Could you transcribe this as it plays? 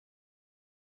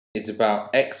is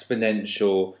about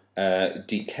exponential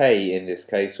decay in this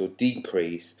case, or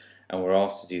decrease, and we're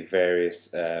asked to do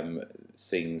various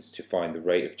things to find the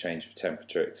rate of change of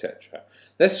temperature, etc.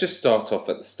 Let's just start off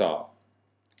at the start.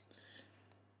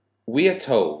 We are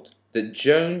told that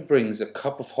Joan brings a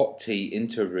cup of hot tea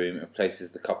into a room and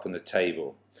places the cup on the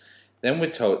table. Then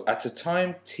we're told at a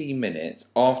time t minutes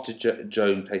after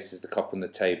Joan places the cup on the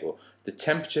table, the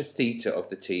temperature theta of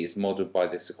the tea is modelled by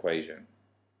this equation.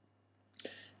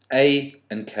 A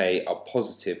and K are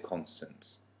positive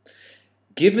constants.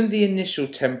 Given the initial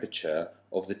temperature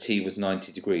of the tea was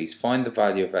 90 degrees, find the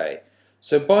value of A.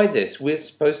 So by this, we're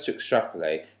supposed to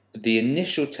extrapolate the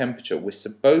initial temperature. We're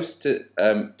supposed to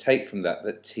take from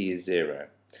that T is 0.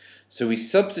 So we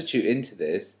substitute into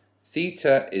this.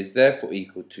 Theta is therefore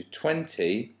equal to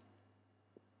 20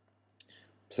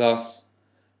 plus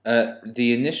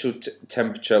the initial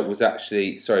temperature was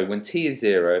actually, sorry, when T is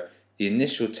 0, the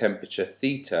initial temperature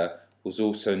theta was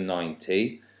also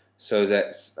 90. So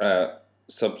let's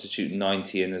substitute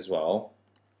 90 in as well.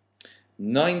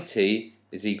 90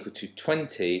 is equal to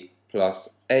 20 plus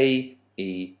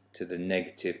AE to the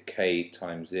negative K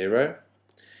times 0.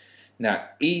 Now,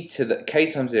 e to the k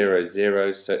times 0 is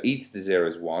 0, so e to the 0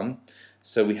 is 1.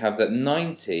 So we have that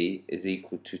 90 is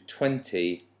equal to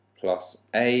 20 plus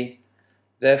A.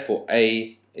 Therefore,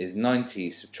 A is 90,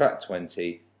 subtract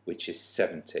 20, which is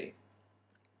 70.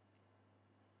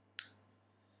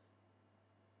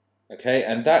 Okay,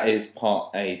 and that is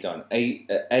part A done. A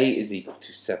is equal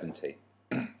to 70.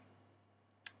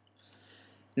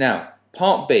 Now,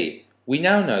 part B. We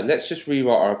now know, let's just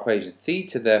rewrite our equation.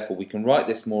 Theta, therefore, we can write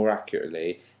this more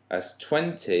accurately as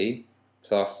 20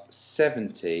 plus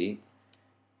 70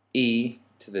 e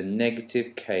to the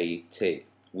negative kt.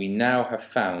 We now have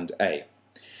found A.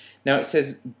 Now it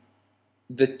says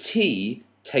the T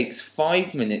takes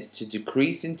 5 minutes to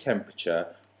decrease in temperature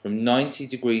from 90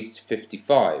 degrees to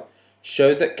 55.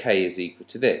 Show that K is equal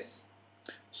to this.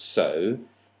 So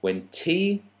when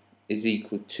T is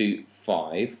equal to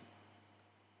 5,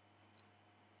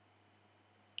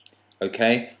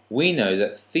 okay, we know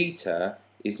that theta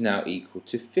is now equal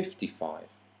to 55.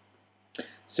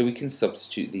 So we can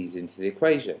substitute these into the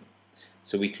equation.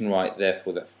 So we can write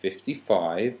therefore that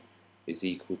 55 is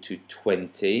equal to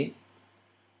 20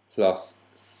 plus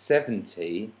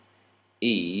 70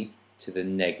 e to the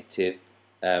negative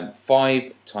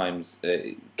 5 times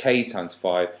k times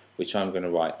 5, which I'm going to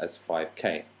write as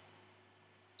 5k.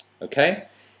 Okay,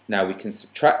 now we can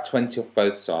subtract 20 off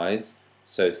both sides,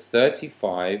 so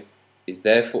 35 is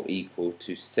therefore equal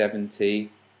to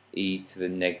 70 e to the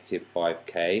negative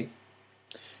 5k.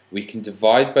 We can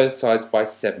divide both sides by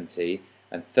 70,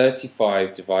 and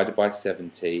 35 divided by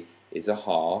 70 is a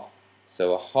half,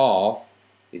 so a half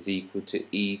is equal to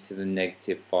e to the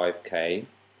negative 5k.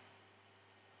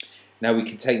 Now we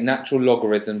can take natural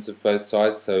logarithms of both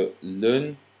sides, so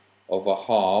ln of a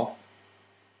half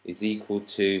is equal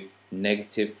to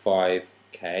negative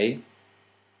 5k.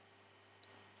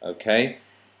 Okay.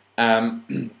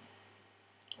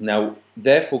 Now,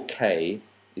 therefore, k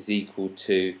is equal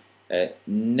to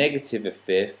negative a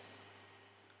fifth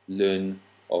ln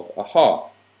of a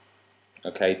half.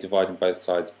 Okay, dividing both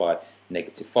sides by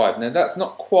negative 5. Now, that's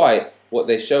not quite what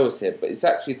they show us here, but it's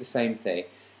actually the same thing.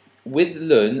 With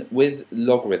ln, with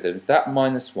logarithms, that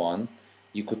minus 1,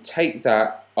 you could take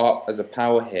that up as a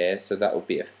power here, so that would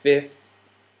be a fifth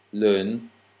ln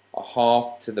a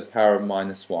half to the power of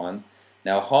minus 1.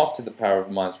 Now, a half to the power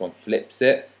of minus 1 flips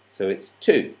it, so it's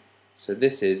 2. So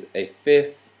this is a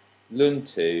fifth ln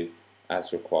 2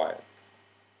 as required.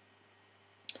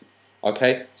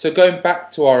 Okay, so going back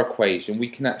to our equation, we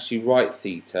can actually write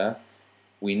theta.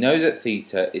 We know that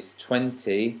theta is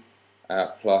 20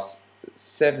 plus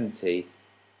 70,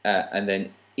 and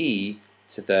then e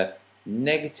to the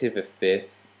negative a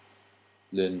fifth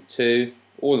ln 2,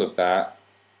 all of that,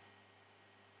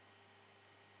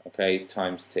 okay,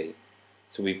 times t.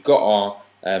 So we've got our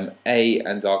A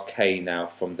and our K now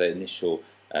from the initial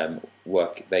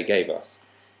work they gave us.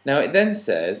 Now it then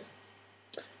says,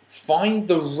 find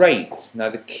the rate. Now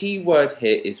the key word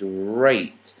here is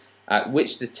rate, at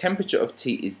which the temperature of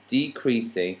T is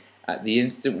decreasing at the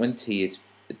instant when T is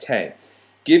 10.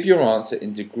 Give your answer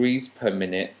in degrees per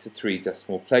minute to 3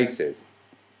 decimal places.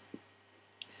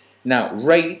 Now,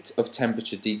 rate of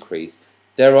temperature decrease,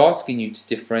 they're asking you to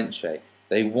differentiate.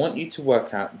 They want you to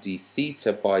work out d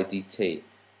theta by dt.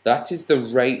 That is the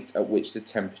rate at which the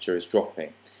temperature is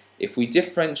dropping. If we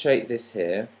differentiate this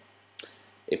here,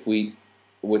 if we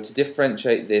were to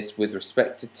differentiate this with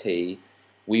respect to t,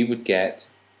 we would get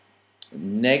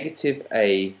negative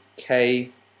a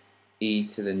k e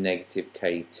to the negative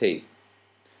kt.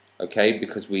 okay,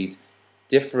 because we'd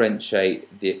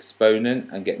differentiate the exponent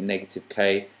and get negative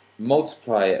k,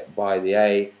 multiply it by the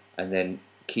a, and then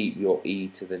keep your e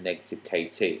to the negative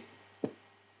kt.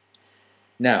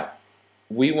 Now,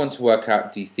 we want to work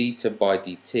out d theta by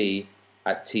dt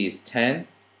at t is 10,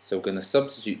 so we're going to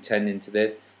substitute 10 into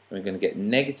this, and we're going to get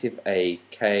negative a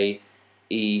k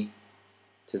e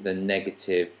to the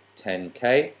negative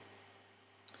 10k.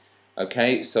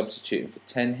 Okay, substituting for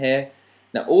 10 here.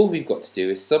 Now all we've got to do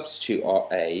is substitute our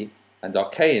a and our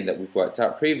k in that we've worked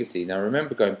out previously. Now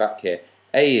remember, going back here,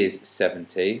 a is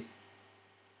 70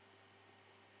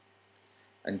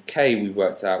 and k we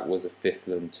worked out was a fifth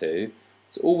ln 2.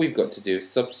 So all we've got to do is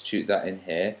substitute that in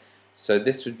here. So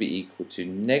this would be equal to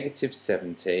negative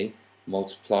 70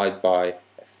 multiplied by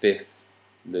a fifth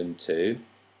ln 2.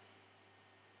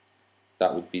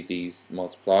 That would be these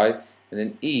multiplied. And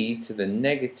then e to the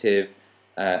negative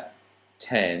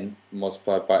 10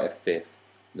 multiplied by a fifth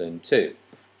ln 2.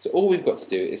 So all we've got to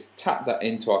do is tap that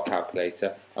into our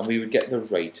calculator and we would get the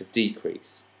rate of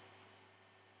decrease.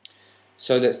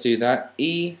 So let's do that.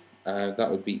 That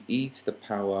would be e to the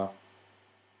power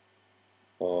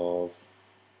of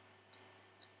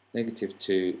negative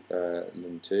 2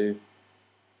 ln 2.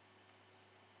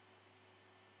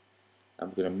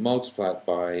 I'm going to multiply it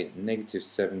by negative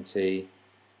 70,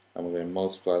 and we're going to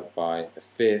multiply it by a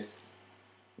fifth.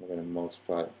 We're going to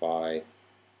multiply it by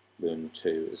ln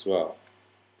 2 as well.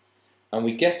 And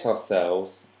we get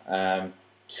ourselves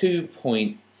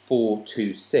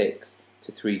 2.426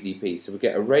 to 3 dp. So we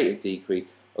get a rate of decrease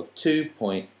of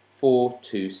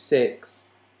 2.426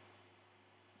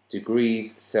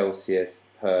 degrees Celsius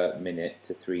per minute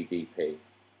to 3 dp.